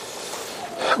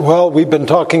Well, we've been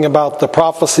talking about the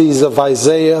prophecies of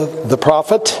Isaiah the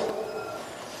prophet,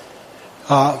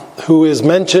 who is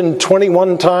mentioned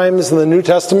 21 times in the New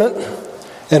Testament,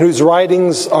 and whose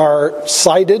writings are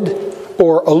cited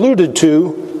or alluded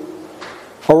to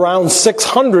around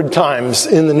 600 times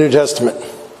in the New Testament.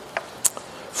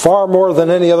 Far more than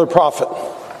any other prophet.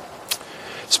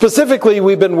 Specifically,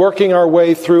 we've been working our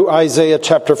way through Isaiah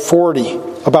chapter 40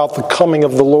 about the coming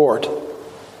of the Lord.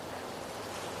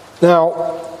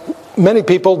 Now, many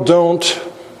people don't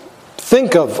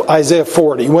think of Isaiah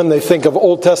 40 when they think of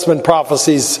Old Testament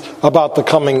prophecies about the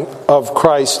coming of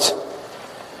Christ.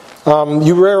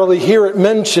 You rarely hear it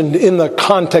mentioned in the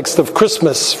context of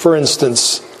Christmas, for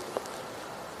instance.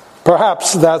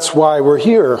 Perhaps that's why we're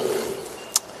here.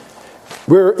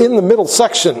 We're in the middle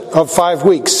section of 5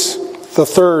 weeks, the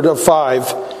third of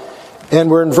 5, and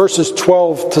we're in verses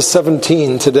 12 to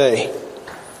 17 today.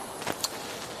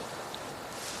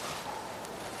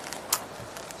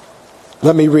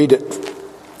 Let me read it.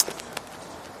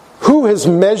 Who has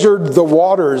measured the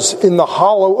waters in the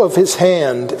hollow of his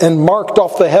hand and marked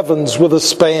off the heavens with a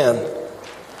span,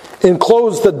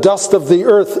 enclosed the dust of the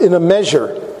earth in a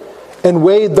measure, and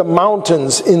weighed the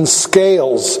mountains in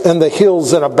scales and the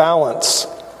hills in a balance?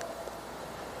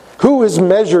 Who has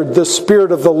measured the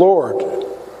Spirit of the Lord?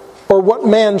 Or what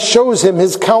man shows him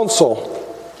his counsel?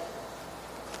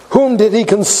 Whom did he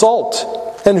consult,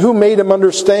 and who made him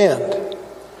understand?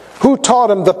 Who taught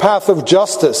him the path of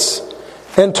justice,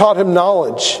 and taught him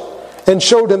knowledge, and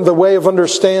showed him the way of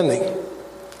understanding?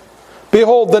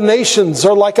 Behold, the nations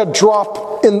are like a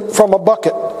drop from a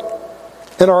bucket,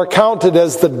 and are counted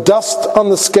as the dust on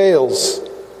the scales.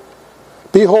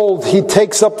 Behold, he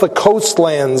takes up the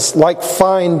coastlands like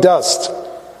fine dust.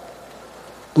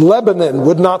 Lebanon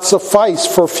would not suffice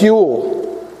for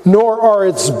fuel, nor are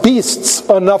its beasts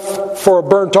enough for a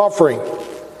burnt offering.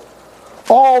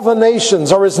 All the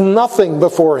nations are as nothing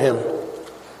before him.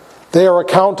 They are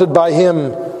accounted by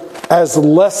him as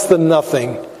less than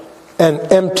nothing and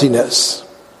emptiness.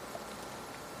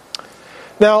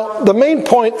 Now, the main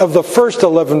point of the first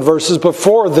 11 verses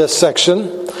before this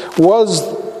section was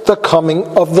the coming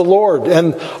of the Lord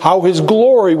and how his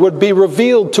glory would be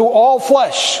revealed to all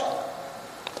flesh.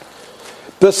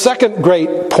 The second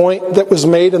great point that was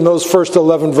made in those first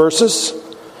 11 verses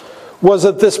was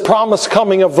that this promised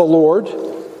coming of the Lord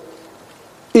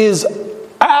is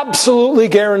absolutely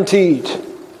guaranteed.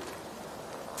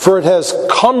 For it has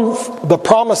come, the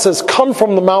promise has come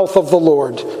from the mouth of the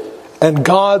Lord, and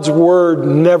God's word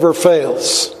never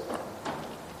fails.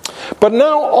 But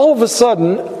now, all of a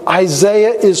sudden,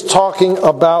 Isaiah is talking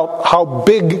about how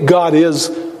big God is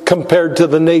compared to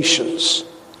the nations.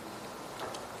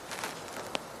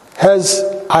 Has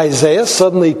Isaiah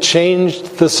suddenly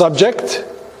changed the subject?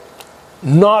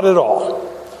 Not at all.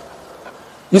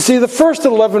 You see, the first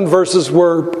 11 verses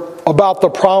were about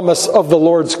the promise of the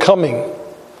Lord's coming.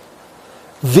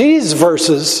 These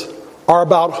verses are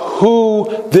about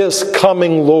who this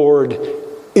coming Lord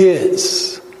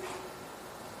is.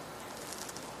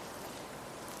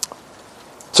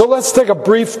 So let's take a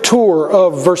brief tour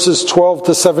of verses 12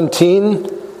 to 17,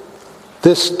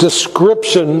 this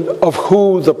description of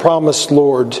who the promised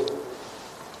Lord,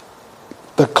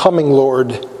 the coming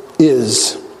Lord,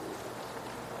 is.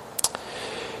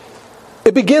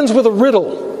 It begins with a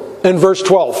riddle in verse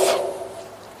 12.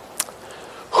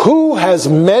 Who has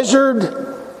measured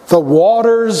the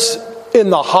waters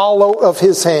in the hollow of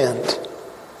his hand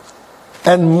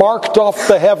and marked off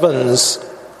the heavens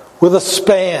with a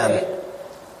span?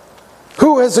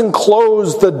 Who has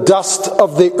enclosed the dust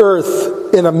of the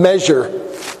earth in a measure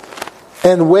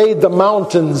and weighed the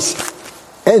mountains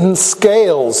in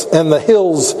scales and the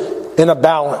hills in a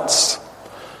balance?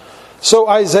 So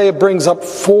Isaiah brings up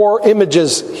 4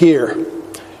 images here.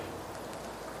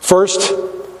 First,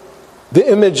 the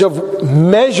image of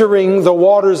measuring the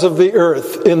waters of the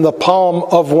earth in the palm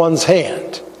of one's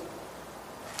hand.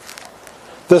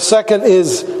 The second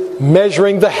is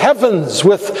measuring the heavens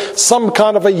with some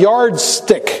kind of a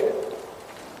yardstick.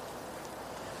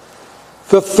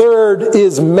 The third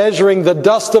is measuring the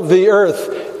dust of the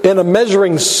earth in a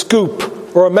measuring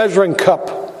scoop or a measuring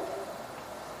cup.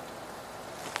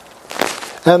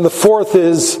 And the fourth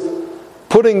is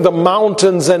putting the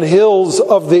mountains and hills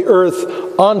of the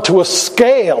earth onto a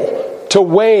scale to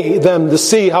weigh them to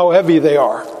see how heavy they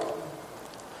are.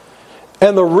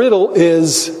 And the riddle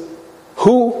is,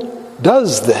 who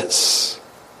does this?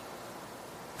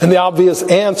 And the obvious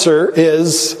answer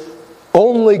is,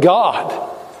 only God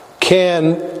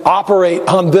can operate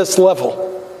on this level.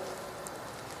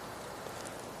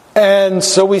 And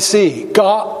so we see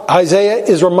Isaiah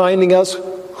is reminding us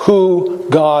who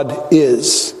God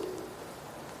is.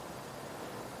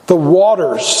 the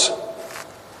waters,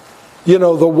 the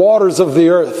waters of the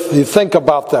earth. You think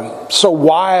about them, so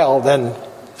wild and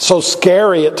so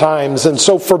scary at times and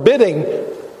so forbidding,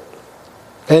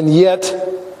 and yet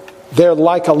they're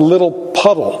like a little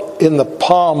puddle in the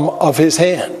palm of his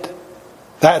hand.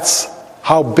 That's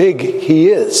how big he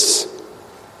is.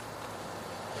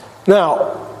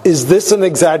 Now, is this an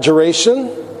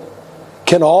exaggeration?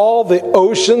 Can all the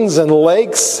oceans and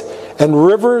lakes and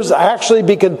rivers actually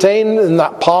be contained in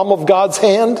that palm of God's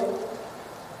hand?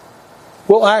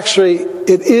 Well, actually,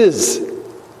 it is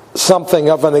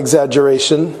something of an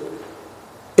exaggeration.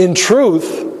 In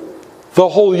truth, the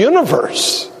whole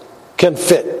universe can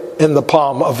fit in the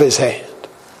palm of his hand.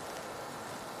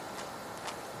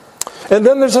 And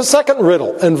then there's a second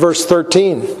riddle in verse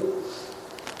 13.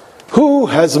 Who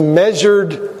has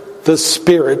measured the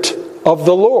Spirit of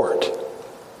the Lord?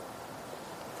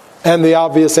 And the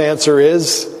obvious answer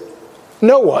is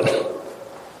no one.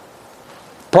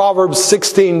 Proverbs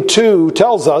 16:2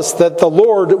 tells us that the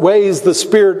Lord weighs the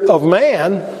spirit of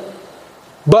man,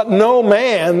 but no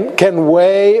man can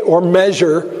weigh or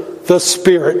measure the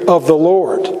Spirit of the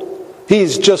Lord.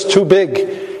 He's just too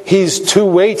big. He's too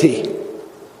weighty.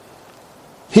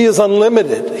 He is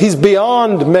unlimited. He's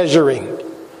beyond measuring.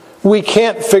 We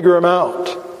can't figure him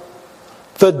out.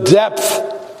 The depth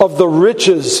of the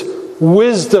riches,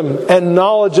 wisdom, and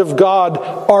knowledge of God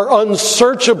are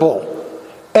unsearchable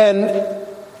and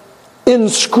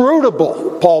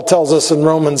inscrutable, Paul tells us in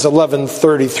Romans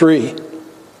 11:33.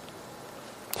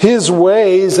 His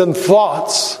ways and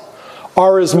thoughts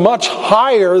are as much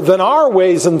higher than our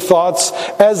ways and thoughts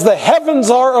as the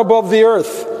heavens are above the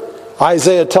earth,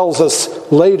 Isaiah tells us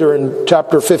later in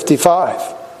chapter 55.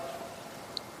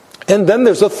 And then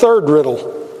there's a third riddle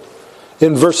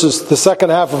in the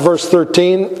second half of verse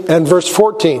 13 and verse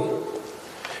 14.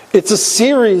 It's a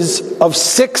series of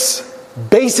 6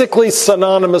 basically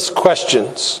synonymous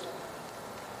questions.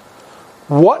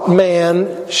 What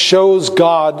man shows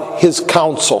God his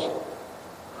counsel?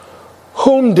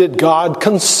 Whom did God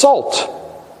consult?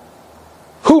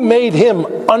 Who made him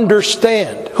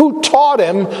understand? Who taught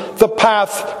him the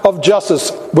path of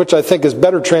justice? Which I think is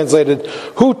better translated,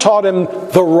 who taught him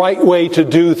the right way to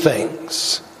do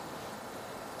things?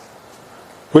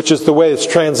 Which is the way it's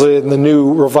translated in the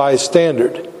New Revised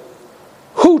Standard.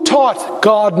 Who taught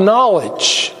God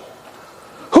knowledge?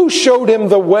 Who showed him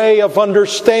the way of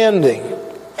understanding?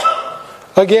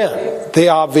 Again, the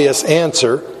obvious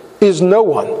answer is no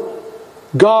one.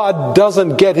 God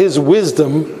doesn't get his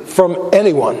wisdom from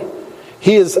anyone.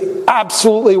 He is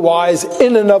absolutely wise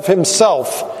in and of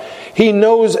himself. He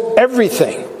knows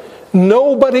everything.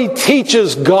 Nobody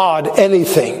teaches God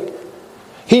anything.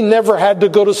 He never had to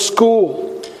go to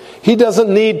school. He doesn't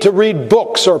need to read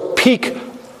books or pick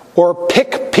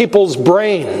people's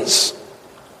brains.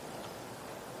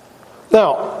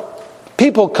 Now,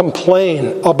 people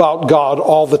complain about God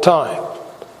all the time.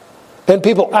 And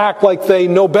people act like they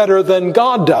know better than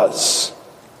God does.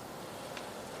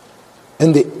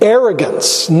 And the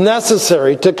arrogance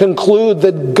necessary to conclude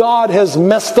that God has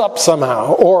messed up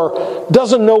somehow or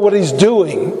doesn't know what he's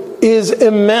doing is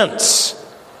immense.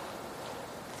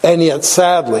 And yet,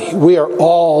 sadly, we are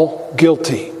all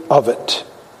guilty of it.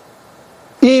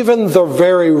 Even the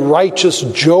very righteous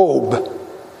Job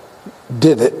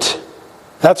did it.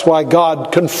 That's why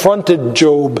God confronted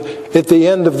Job at the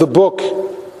end of the book.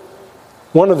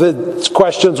 One of the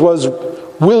questions was,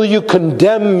 will you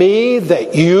condemn me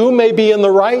that you may be in the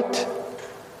right?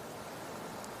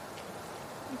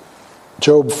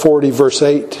 Job 40 verse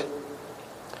 8.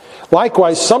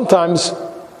 Likewise, sometimes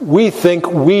we think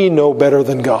we know better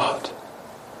than God.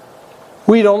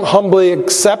 We don't humbly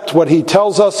accept what he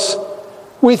tells us.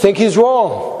 We think he's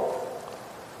wrong.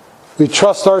 We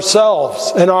trust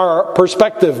ourselves and our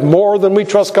perspective more than we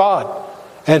trust God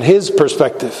and his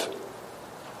perspective.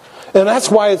 And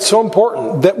that's why it's so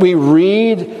important that we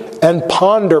read and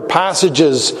ponder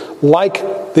passages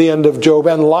like the end of Job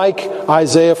and like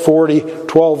Isaiah 40,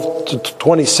 12 to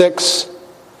 26,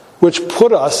 which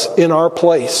put us in our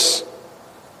place.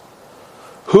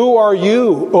 Who are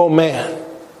you, O man,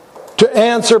 to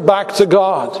answer back to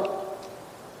God?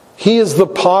 He is the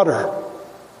potter,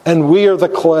 and we are the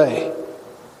clay.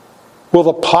 Will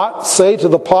the pot say to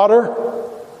the potter,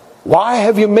 why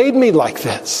have you made me like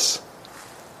this?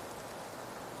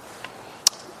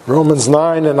 Romans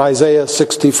 9 and Isaiah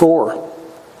 64.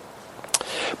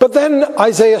 But then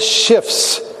Isaiah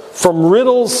shifts from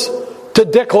riddles to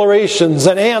declarations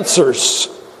and answers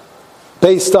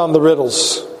based on the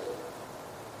riddles.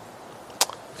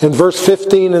 In verse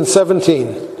 15 and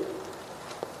 17,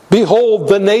 behold,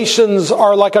 the nations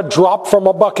are like a drop from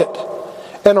a bucket,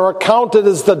 and are accounted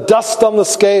as the dust on the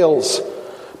scales.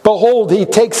 Behold, he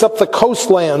takes up the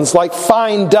coastlands like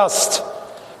fine dust.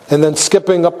 And then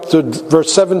skipping up to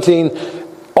verse 17,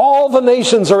 all the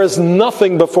nations are as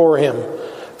nothing before him.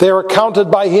 They are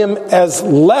accounted by him as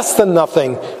less than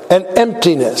nothing and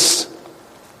emptiness.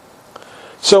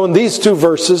 So in these two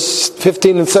verses,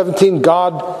 15 and 17,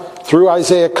 God, through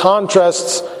Isaiah,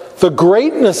 contrasts the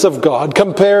greatness of God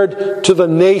compared to the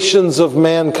nations of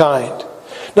mankind.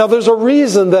 Now there's a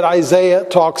reason that Isaiah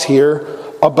talks here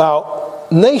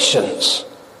about nations.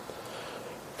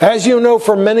 As you know,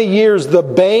 for many years, the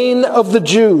bane of the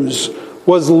Jews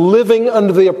was living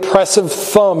under the oppressive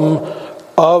thumb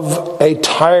of a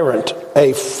tyrant,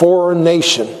 a foreign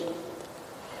nation.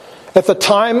 At the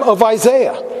time of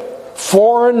Isaiah,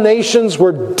 foreign nations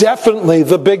were definitely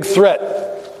the big threat,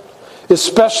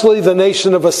 especially the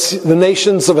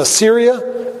nations of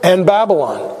Assyria and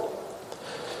Babylon.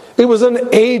 It was an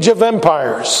age of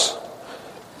empires,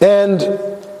 and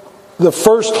the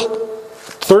first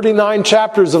 39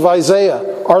 chapters of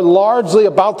Isaiah are largely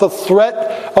about the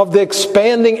threat of the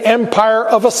expanding empire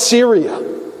of Assyria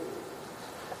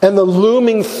and the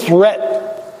looming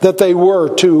threat that they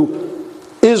were to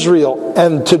Israel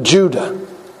and to Judah.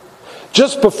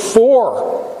 Just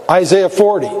before Isaiah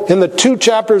 40, in the 2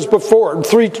 chapters before,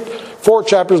 4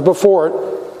 chapters before it,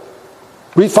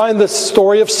 we find the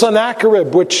story of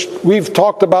Sennacherib, which we've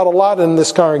talked about a lot in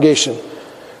this congregation,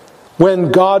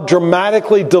 when God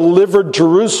dramatically delivered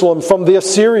Jerusalem from the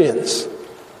Assyrians.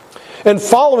 And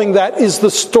following that is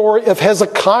the story of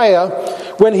Hezekiah,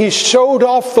 when he showed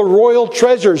off the royal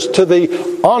treasures to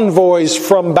the envoys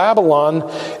from Babylon,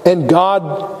 and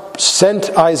God sent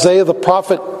Isaiah the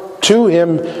prophet to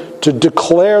him to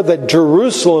declare that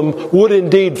Jerusalem would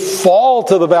indeed fall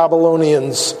to the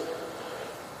Babylonians.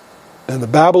 And the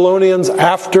Babylonians,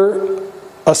 after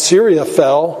Assyria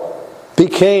fell,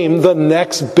 became the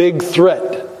next big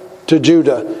threat to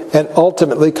Judah and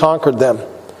ultimately conquered them.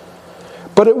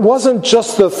 But it wasn't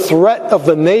just the threat of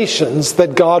the nations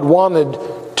that God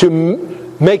wanted to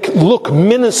make look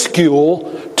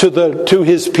minuscule to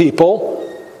his people.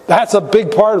 That's a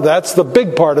big part of that. That's the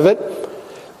big part of it.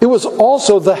 It was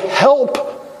also the help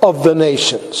of the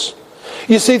nations.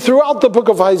 You see, throughout the book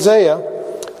of Isaiah,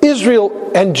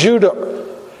 Israel and Judah,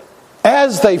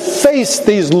 as they face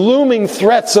these looming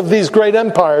threats of these great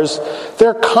empires,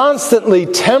 they're constantly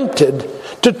tempted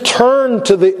to turn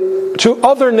to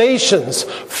other nations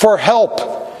for help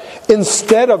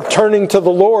instead of turning to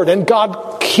the Lord. And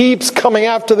God keeps coming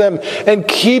after them and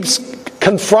keeps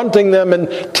confronting them and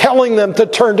telling them to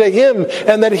turn to Him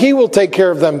and that He will take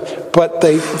care of them. But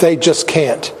they just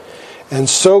can't. And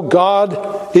so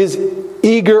God is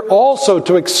eager also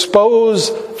to expose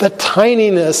the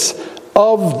tininess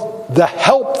of the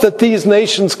help that these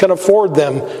nations can afford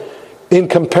them in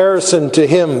comparison to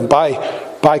Him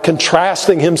by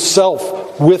contrasting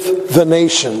Himself with the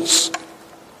nations.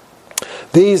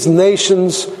 These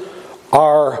nations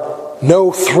are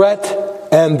no threat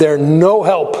and they're no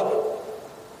help.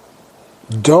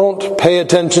 Don't pay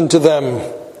attention to them.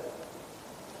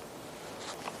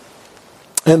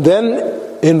 And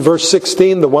then in verse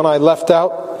 16, the one I left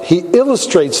out, he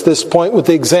illustrates this point with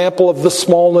the example of the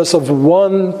smallness of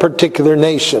one particular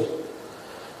nation.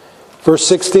 Verse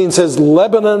 16 says,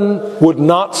 Lebanon would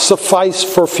not suffice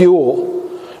for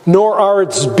fuel, nor are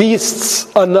its beasts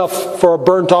enough for a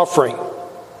burnt offering.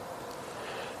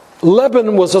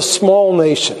 Lebanon was a small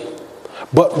nation,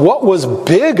 but what was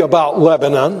big about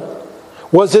Lebanon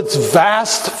was its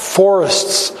vast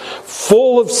forests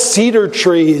full of cedar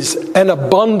trees and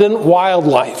abundant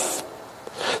wildlife.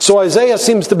 So Isaiah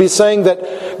seems to be saying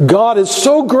that God is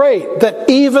so great that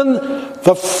even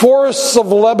the forests of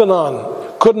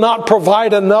Lebanon could not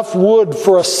provide enough wood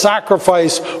for a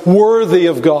sacrifice worthy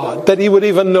of God, that He would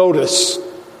even notice.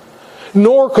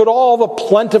 Nor could all the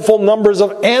plentiful numbers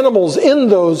of animals in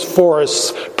those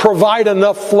forests provide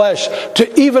enough flesh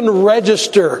to even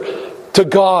register to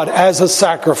God as a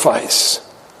sacrifice.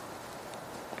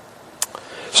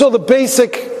 So the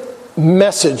basic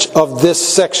message of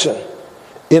this section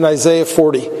in Isaiah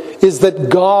 40 is that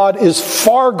God is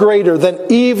far greater than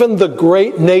even the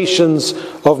great nations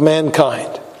of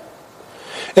mankind.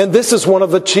 And this is one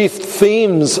of the chief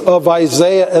themes of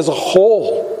Isaiah as a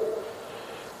whole.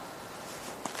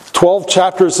 12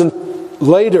 chapters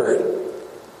later,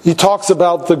 he talks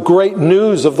about the great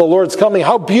news of the Lord's coming.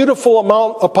 How beautiful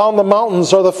upon the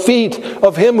mountains are the feet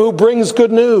of Him who brings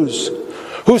good news,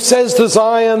 who says to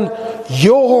Zion,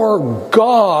 your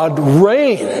God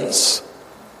reigns.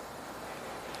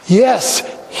 Yes,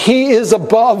 He is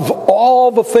above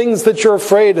all the things that you're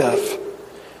afraid of.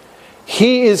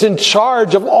 He is in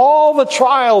charge of all the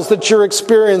trials that you're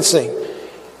experiencing.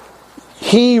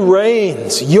 He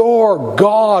reigns. Your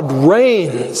God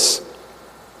reigns.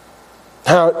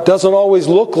 Now, it doesn't always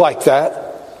look like that,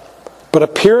 but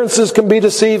appearances can be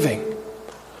deceiving.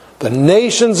 The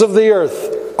nations of the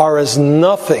earth are as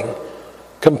nothing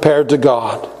compared to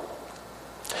God.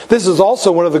 This is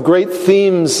also one of the great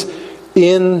themes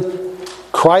in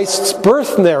Christ's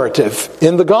birth narrative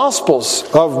in the Gospels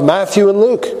of Matthew and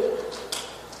Luke.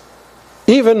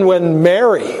 Even when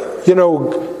Mary,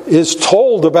 is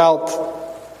told about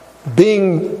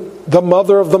being the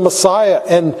mother of the Messiah,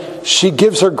 and she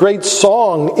gives her great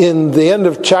song in the end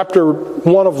of chapter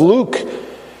 1 of Luke,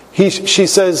 she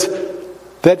says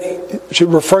that, she's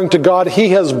referring to God, He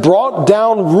has brought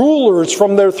down rulers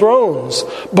from their thrones,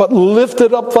 but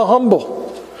lifted up the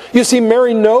humble. You see,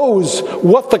 Mary knows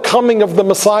what the coming of the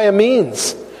Messiah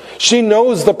means. She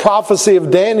knows the prophecy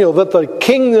of Daniel that the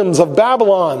kingdoms of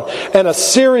Babylon and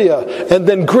Assyria and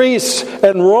then Greece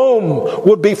and Rome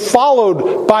would be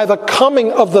followed by the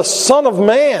coming of the Son of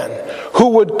Man, who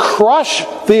would crush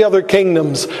the other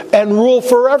kingdoms and rule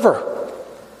forever.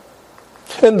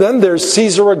 And then there's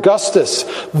Caesar Augustus,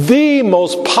 the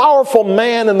most powerful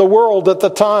man in the world at the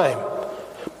time.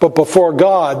 But before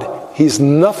God, he's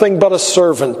nothing but a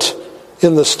servant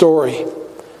in the story.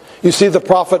 You see, the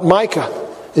prophet Micah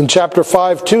in chapter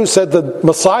 5:2 said the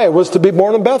Messiah was to be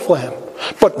born in Bethlehem.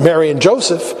 But Mary and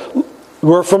Joseph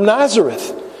were from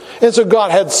Nazareth. And so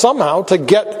God had somehow to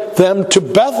get them to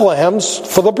Bethlehem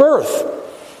for the birth.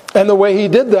 And the way He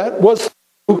did that was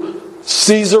through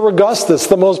Caesar Augustus,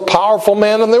 the most powerful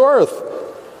man on the earth,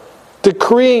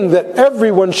 decreeing that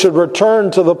everyone should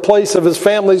return to the place of his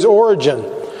family's origin.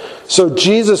 So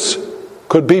Jesus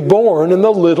could be born in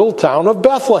the little town of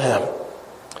Bethlehem.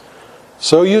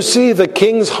 So you see, the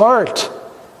king's heart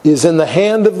is in the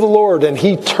hand of the Lord, and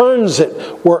He turns it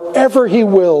wherever He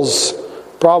wills.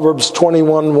 Proverbs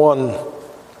 21:1.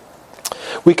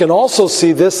 We can also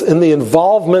see this in the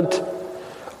involvement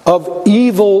of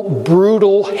evil,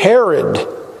 brutal Herod,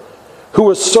 who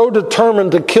was so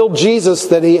determined to kill Jesus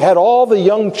that he had all the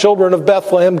young children of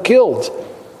Bethlehem killed.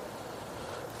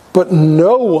 But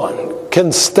no one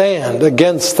can stand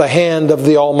against the hand of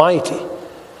the Almighty.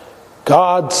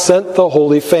 God sent the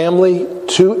Holy Family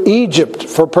to Egypt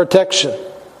for protection.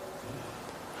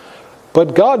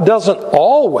 But God doesn't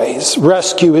always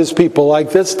rescue His people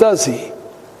like this, does He?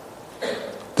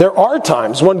 There are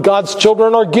times when God's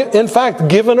children are, in fact,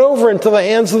 given over into the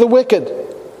hands of the wicked.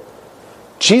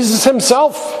 Jesus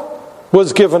Himself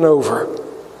was given over.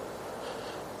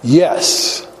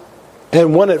 Yes.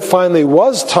 And when it finally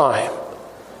was time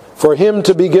for Him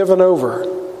to be given over,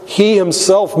 He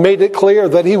Himself made it clear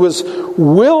that He was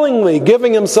willingly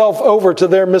giving Himself over to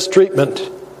their mistreatment.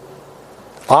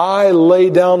 I lay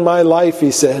down my life,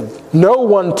 He said. No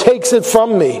one takes it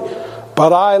from me,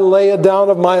 but I lay it down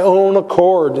of my own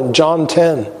accord, in John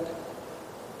 10.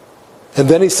 And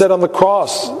then He said on the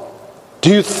cross, do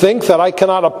you think that I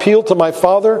cannot appeal to my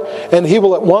Father, and He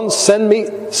will at once send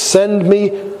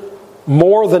me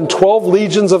more than 12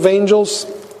 legions of angels?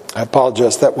 I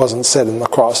apologize, that wasn't said in the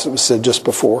cross, it was said just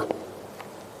before.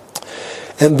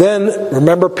 And then,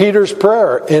 remember Peter's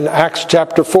prayer in Acts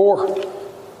chapter 4.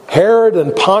 Herod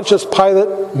and Pontius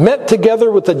Pilate met together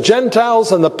with the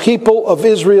Gentiles and the people of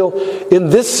Israel in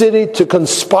this city to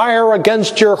conspire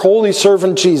against your holy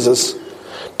servant Jesus,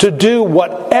 to do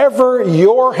whatever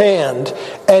your hand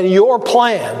and your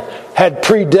plan had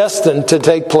predestined to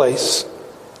take place.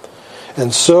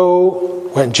 And so,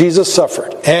 when Jesus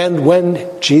suffered, and when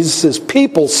Jesus'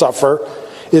 people suffer,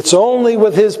 it's only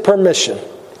with His permission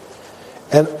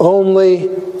and only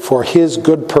for His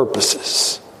good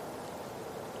purposes.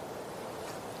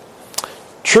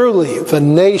 Truly, the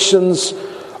nations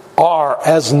are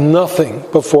as nothing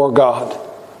before God.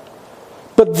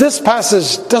 But this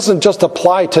passage doesn't just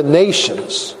apply to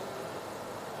nations.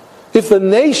 If the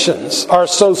nations are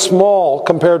so small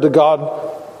compared to God,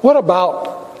 what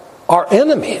about our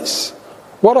enemies?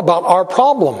 What about our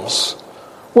problems?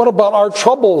 What about our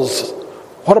troubles?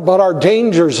 What about our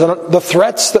dangers and the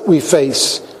threats that we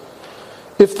face?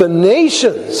 If the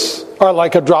nations are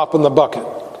like a drop in the bucket,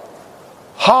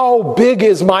 how big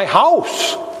is my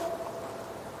house?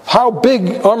 How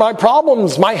big are my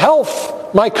problems, my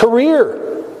health, my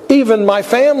career, even my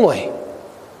family?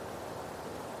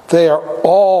 They are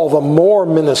all the more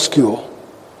minuscule.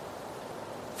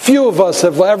 Few of us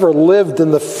have ever lived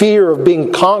in the fear of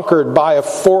being conquered by a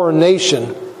foreign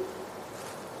nation.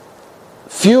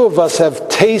 Few of us have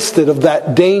tasted of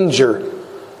that danger,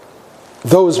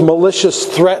 those malicious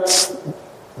threats,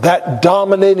 that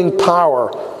dominating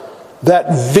power,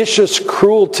 that vicious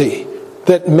cruelty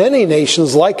that many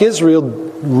nations like Israel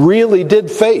really did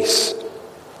face.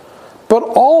 But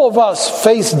all of us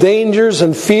face dangers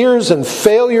and fears and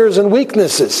failures and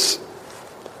weaknesses.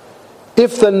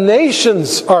 If the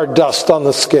nations are dust on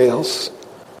the scales,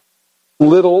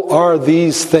 little are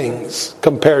these things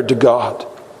compared to God.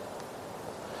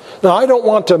 Now, I don't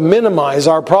want to minimize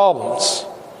our problems.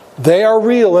 They are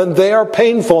real and they are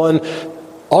painful, and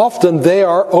often they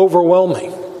are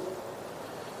overwhelming.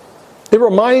 It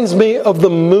reminds me of the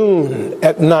moon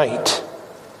at night,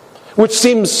 which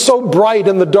seems so bright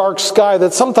in the dark sky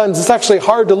that sometimes it's actually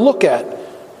hard to look at.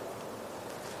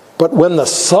 But when the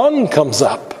sun comes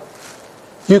up,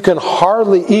 you can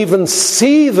hardly even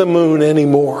see the moon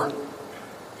anymore.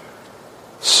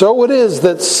 So it is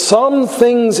that some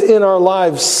things in our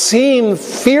lives seem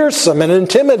fearsome and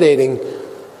intimidating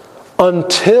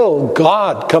until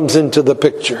God comes into the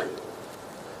picture.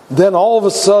 Then all of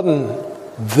a sudden,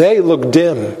 they look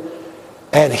dim,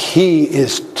 and He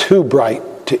is too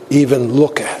bright to even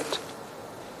look at.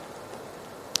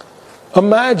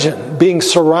 Imagine being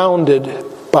surrounded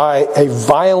by a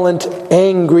violent,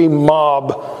 angry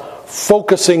mob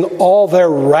focusing all their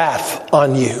wrath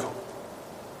on you.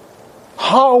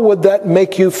 How would that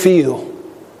make you feel?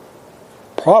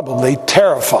 Probably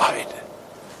terrified.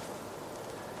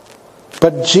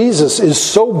 But Jesus is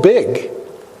so big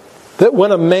that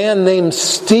when a man named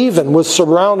Stephen was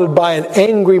surrounded by an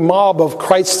angry mob of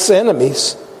Christ's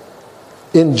enemies,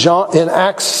 in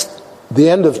Acts, the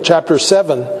end of chapter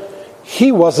 7,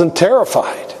 he wasn't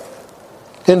terrified.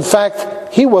 In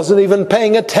fact, he wasn't even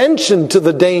paying attention to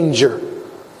the danger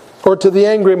or to the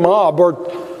angry mob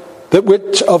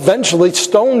which eventually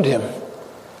stoned him.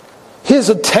 His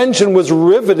attention was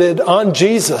riveted on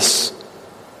Jesus,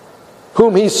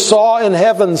 whom he saw in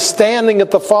heaven standing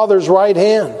at the Father's right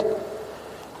hand.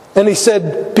 And he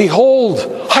said,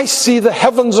 "Behold, I see the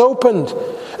heavens opened,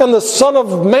 and the Son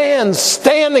of Man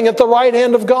standing at the right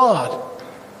hand of God."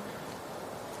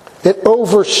 It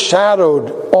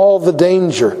overshadowed all the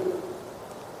danger.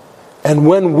 And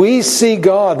when we see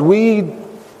God, we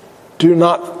do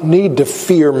not need to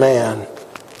fear man.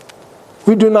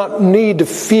 We do not need to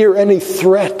fear any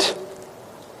threat.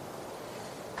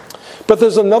 But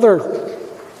there's another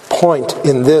point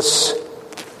in this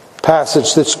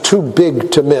passage that's too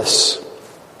big to miss.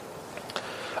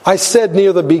 I said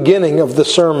near the beginning of the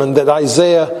sermon that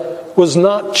Isaiah was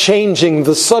not changing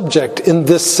the subject in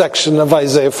this section of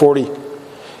Isaiah 40.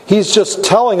 He's just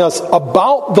telling us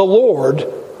about the Lord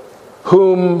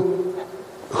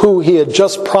who he had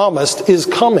just promised is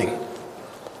coming.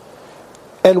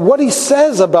 And what he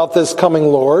says about this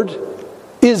coming Lord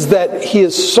is that he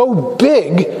is so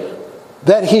big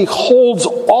that he holds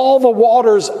all the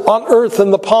waters on earth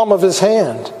in the palm of his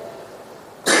hand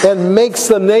and makes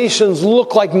the nations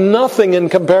look like nothing in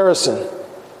comparison.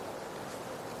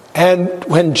 And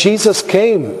when Jesus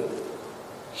came,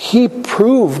 he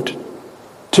proved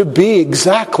to be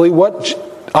exactly what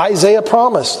Isaiah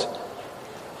promised.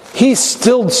 He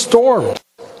stilled storms.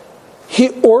 He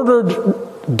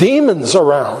ordered demons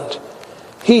around.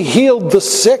 He healed the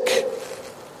sick.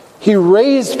 He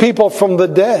raised people from the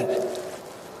dead.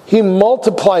 He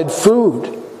multiplied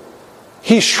food.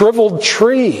 He shriveled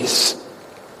trees.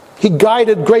 He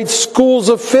guided great schools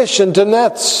of fish into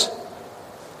nets.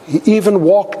 He even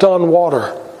walked on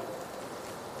water.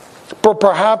 But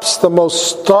perhaps the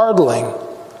most startling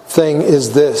thing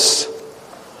is this: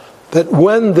 that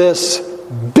when this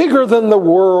bigger than the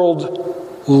world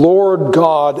Lord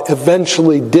God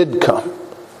eventually did come,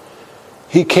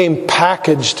 he came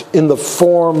packaged in the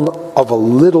form of a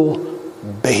little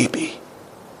baby.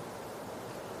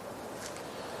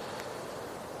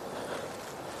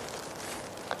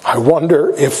 I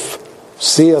wonder if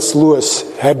C.S.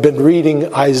 Lewis had been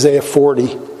reading Isaiah 40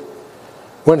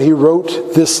 when he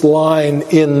wrote this line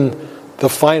in the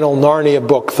final Narnia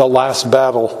book, The Last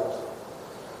Battle.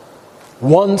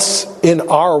 Once in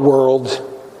our world,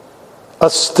 a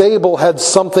stable had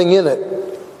something in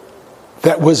it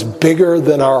that was bigger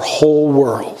than our whole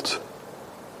world.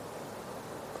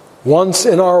 Once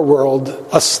in our world,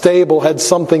 a stable had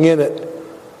something in it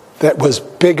that was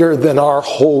bigger than our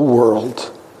whole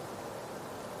world.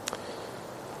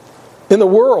 In the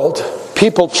world,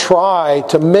 people try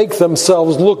to make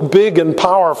themselves look big and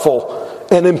powerful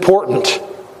and important.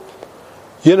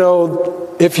 You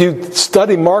know, if you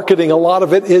study marketing, a lot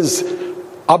of it is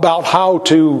about how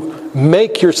to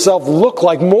make yourself look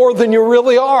like more than you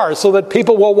really are so that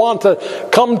people will want to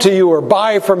come to you or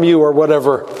buy from you or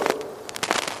whatever.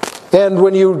 And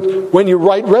when you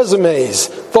write resumes,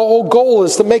 the whole goal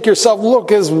is to make yourself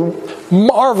look as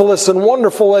marvelous and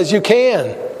wonderful as you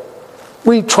can.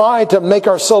 We try to make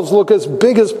ourselves look as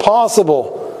big as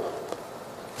possible.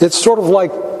 It's sort of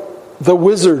like the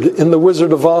wizard in The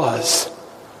Wizard of Oz.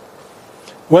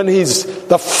 When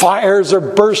the fires are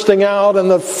bursting out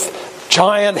and the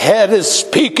giant head is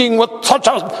speaking with such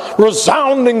a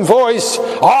resounding voice,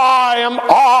 "I am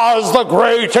Oz, the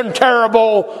great and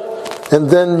terrible." And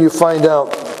then you find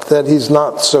out that he's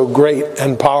not so great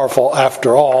and powerful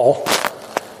after all.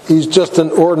 He's just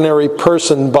an ordinary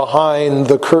person behind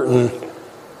the curtain.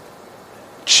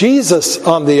 Jesus,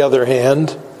 on the other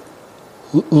hand,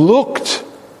 looked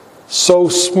so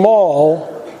small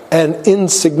and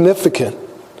insignificant,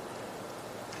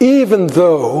 even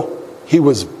though he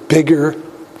was bigger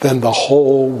than the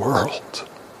whole world.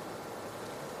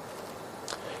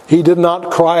 He did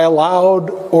not cry aloud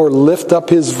or lift up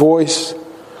his voice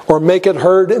or make it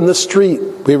heard in the street.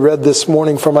 We read this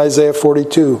morning from Isaiah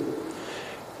 42.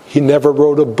 He never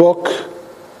wrote a book.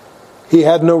 He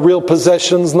had no real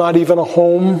possessions, not even a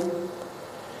home.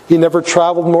 He never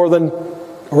traveled more than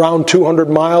around 200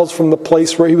 miles from the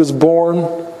place where he was born.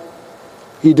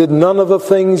 He did none of the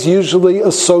things usually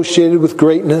associated with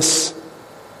greatness.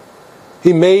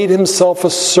 He made himself a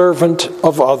servant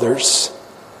of others.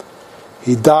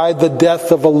 He died the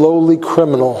death of a lowly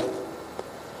criminal.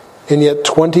 And yet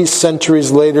 20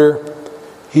 centuries later,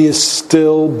 he is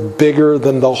still bigger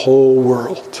than the whole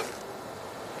world.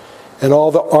 And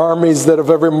all the armies that have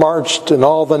ever marched, and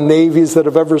all the navies that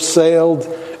have ever sailed,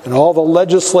 and all the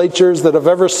legislatures that have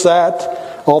ever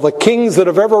sat, all the kings that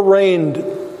have ever reigned,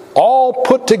 all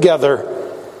put together,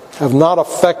 have not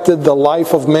affected the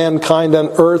life of mankind on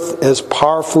earth as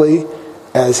powerfully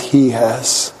as he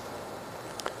has.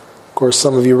 Of course,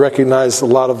 some of you recognize a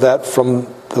lot of that from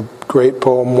the great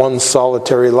poem One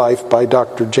Solitary Life by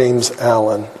Dr. James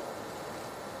Allen.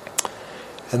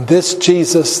 And this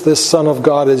Jesus, this Son of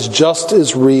God, is just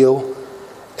as real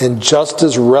and just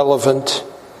as relevant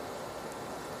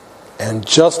and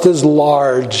just as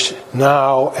large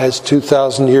now as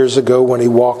 2,000 years ago when he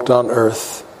walked on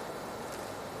earth.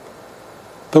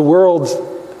 The world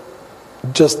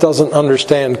just doesn't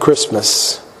understand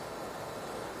Christmas.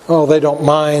 Oh, they don't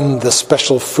mind the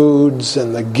special foods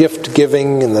and the gift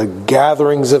giving and the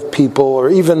gatherings of people or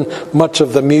even much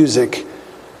of the music.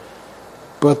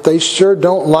 But they sure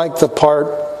don't like the part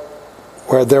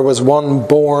where there was one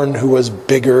born who was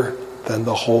bigger than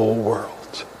the whole world.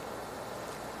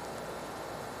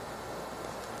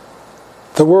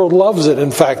 The world loves it,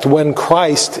 in fact, when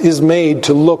Christ is made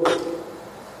to look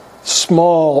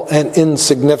small and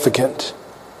insignificant.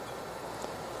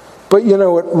 But you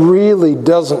know, it really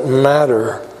doesn't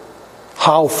matter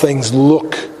how things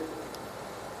look.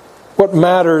 What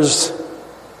matters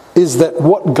is that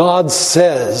what God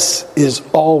says is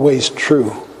always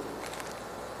true.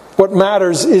 What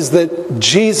matters is that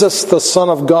Jesus, the Son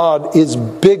of God, is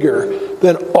bigger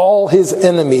than all his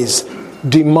enemies,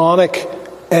 demonic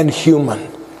and human.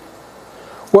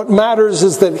 What matters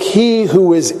is that he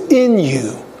who is in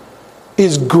you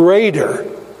is greater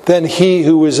than he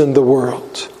who is in the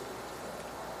world.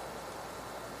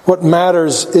 What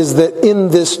matters is that in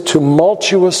this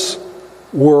tumultuous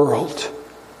world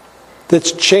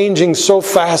that's changing so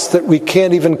fast that we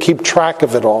can't even keep track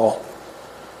of it all,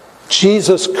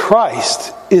 Jesus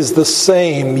Christ is the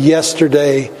same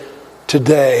yesterday,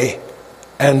 today,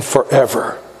 and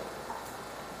forever.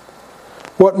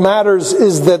 What matters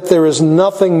is that there is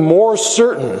nothing more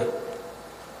certain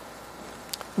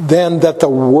than that the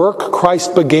work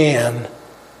Christ began,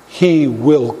 he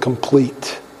will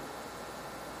complete.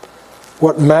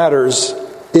 What matters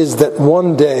is that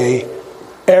one day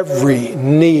every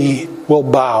knee will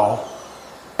bow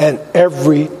and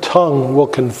every tongue will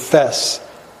confess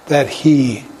that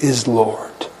he is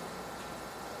Lord.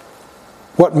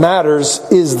 What matters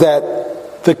is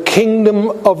that the kingdom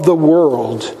of the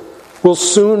world will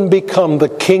soon become the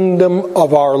kingdom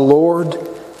of our Lord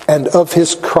and of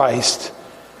his Christ,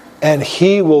 and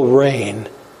he will reign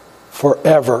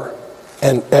forever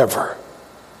and ever.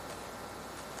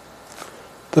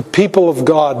 The people of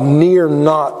God need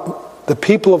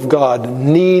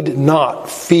not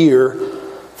fear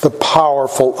the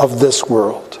powerful of this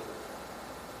world.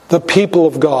 The people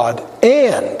of God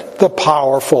and the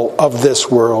powerful of this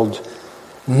world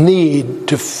need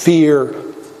to fear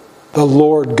the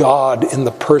Lord God in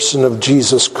the person of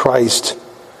Jesus Christ,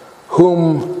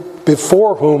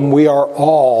 before whom we are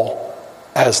all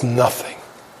as nothing.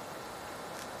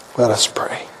 Let us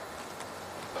pray.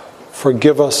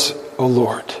 Forgive us, O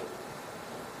Lord,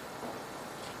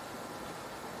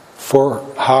 for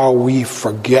how we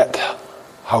forget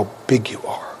how big you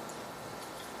are.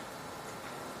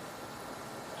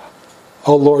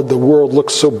 O Lord, the world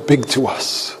looks so big to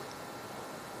us.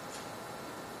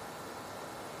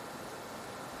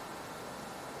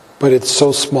 but it's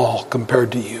so small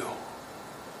compared to you.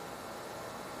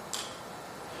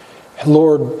 And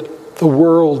Lord, the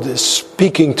world is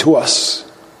speaking to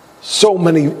us. So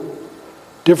many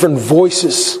different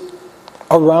voices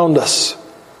around us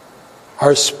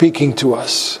are speaking to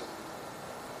us.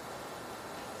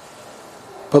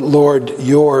 But Lord,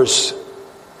 yours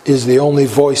is the only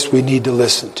voice we need to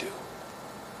listen to.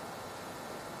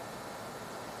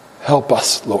 Help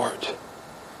us, Lord.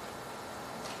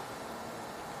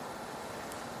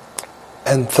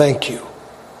 And thank you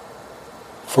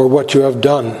for what you have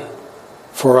done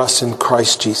for us in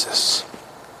Christ Jesus.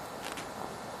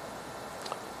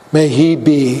 May he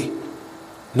be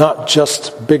not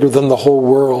just bigger than the whole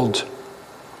world.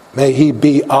 May he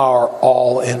be our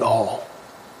all in all.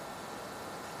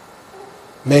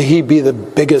 May he be the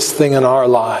biggest thing in our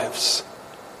lives,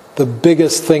 the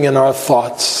biggest thing in our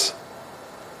thoughts,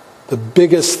 the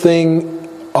biggest thing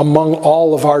among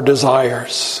all of our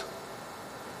desires.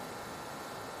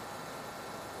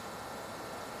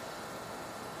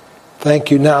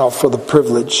 Thank you now for the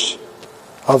privilege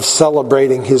of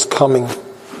celebrating his coming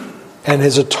and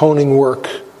his atoning work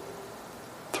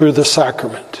through the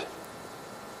sacrament.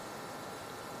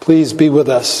 Please be with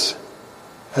us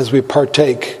as we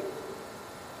partake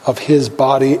of his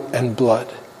body and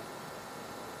blood.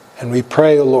 And we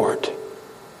pray, O Lord,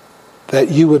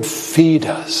 that you would feed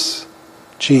us,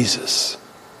 Jesus,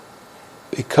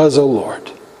 because, O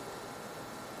Lord,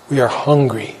 we are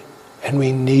hungry and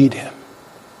we need him.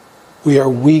 We are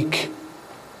weak.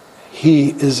 He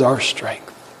is our strength.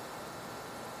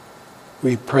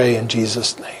 We pray in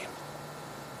Jesus' name.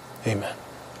 Amen.